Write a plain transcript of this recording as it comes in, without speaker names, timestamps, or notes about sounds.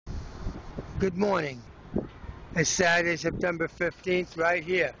Good morning. It's Saturday, September 15th, right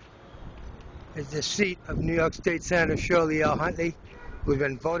here is the seat of New York State Senator Shirley L. Huntley, who's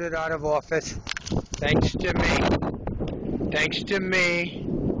been voted out of office thanks to me,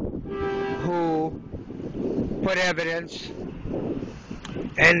 who put evidence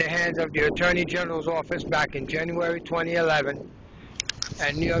in the hands of the Attorney General's office back in January 2011,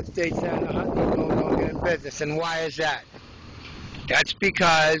 and New York State Senator Huntley is no longer in business. And why is that? That's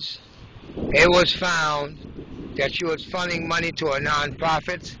because it was found that she was funding money to her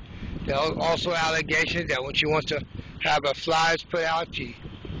nonprofits. There are also allegations that when she wants to have her flyers put out, she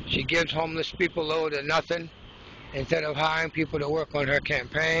gives homeless people low to nothing instead of hiring people to work on her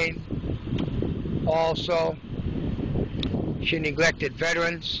campaign. Also, she neglected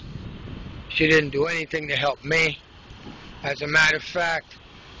veterans. She didn't do anything to help me. As a matter of fact,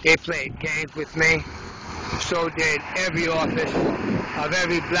 they played games with me. So did every office of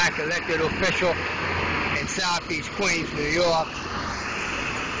every black elected official in Southeast Queens, New York.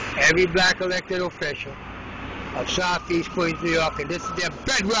 Every black elected official of Southeast Queens, New York, and this is their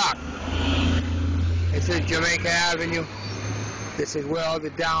bedrock. This is Jamaica Avenue. This is where all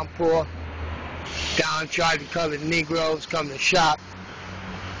the downpour, downtrodden colored Negroes come to shop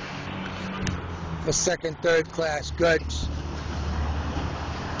for second, third class goods,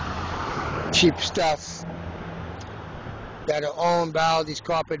 cheap stuff that are owned by all these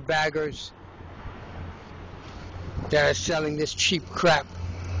carpetbaggers that are selling this cheap crap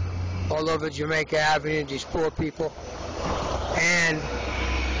all over Jamaica Avenue, these poor people. And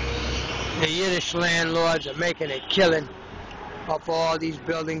the Yiddish landlords are making a killing off all these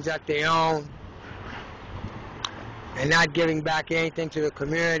buildings that they own and not giving back anything to the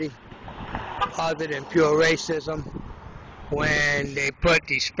community other than pure racism when they put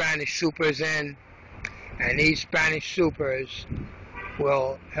these Spanish supers in. And these Spanish supers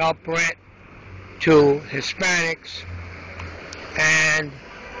will help rent to Hispanics, and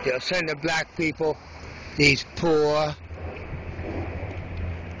they'll send the black people, these poor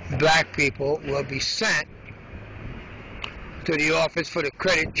black people will be sent to the office for the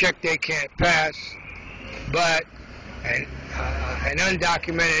credit check they can't pass, but an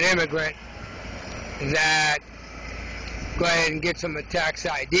undocumented immigrant that go ahead and gets him a tax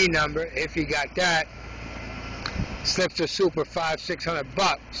ID number, if he got that, slips a super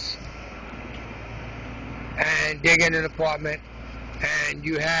 $500-600 and dig in an apartment, and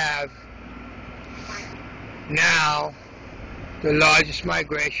you have now the largest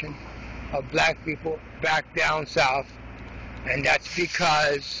migration of black people back down south. And that's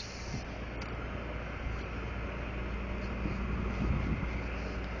because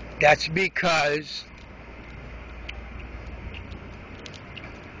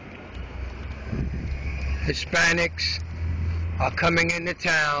Hispanics are coming into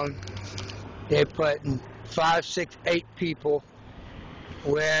town. They're putting 5, 6, 8 people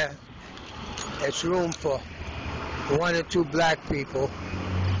where there's room for 1 or 2 black people.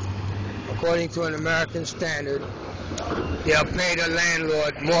 According to an American standard, they'll pay the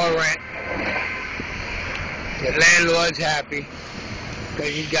landlord more rent. The landlord's happy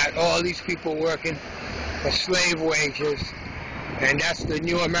because he's got all these people working for slave wages, and that's the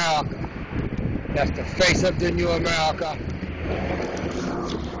new America. That's the face of the new America.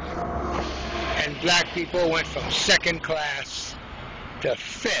 And black people went from second class to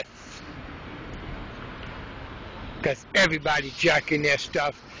 5th because everybody's jacking their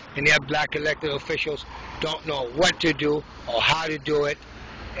stuff, and their black elected officials don't know what to do or how to do it.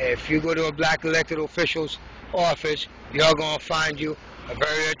 If you go to a black elected official's office, you're going to find you a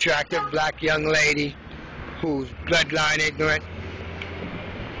very attractive black young lady who's bloodline ignorant,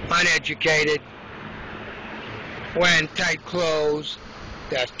 uneducated, wearing tight clothes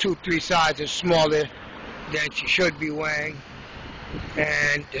that's 2-3 sizes smaller than she should be wearing,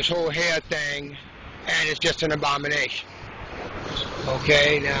 and this whole hair thing, and it's just an abomination.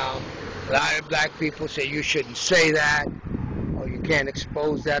 Okay, now a lot of black people say you shouldn't say that, or you can't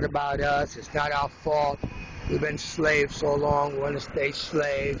expose that about us. It's not our fault. We've been slaves so long, we want to stay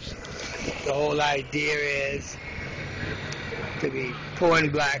slaves. The whole idea is to be poor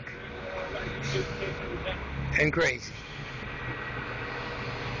and black and crazy.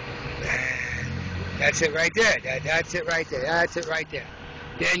 And that's it right there. That's it right there. That's it right there.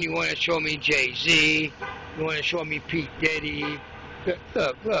 Then you want to show me Jay-Z. You want to show me Pete Diddy.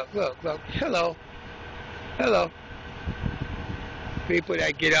 Look. Hello. People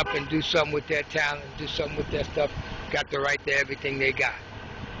that get up and do something with their talent, do something with their stuff, got the right to everything they got.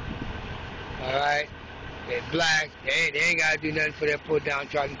 All right? They're black. They ain't got to do nothing for their poor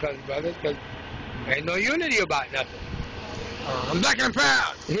downtrodden colored brothers because there ain't no unity about nothing. I'm black and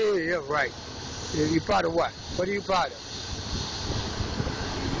proud. Yeah, you're right. You proud of what? What are you proud of?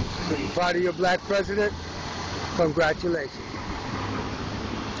 Are you proud of your black president? Congratulations.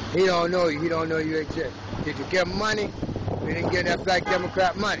 He don't know you. He don't know you exist. Did you get money? You didn't get that black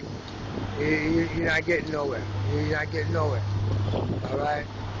Democrat money. You're not getting nowhere. You're not getting nowhere. All right?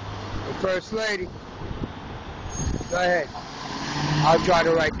 The First Lady, go ahead. I'll try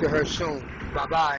to write to her soon. Bye-bye.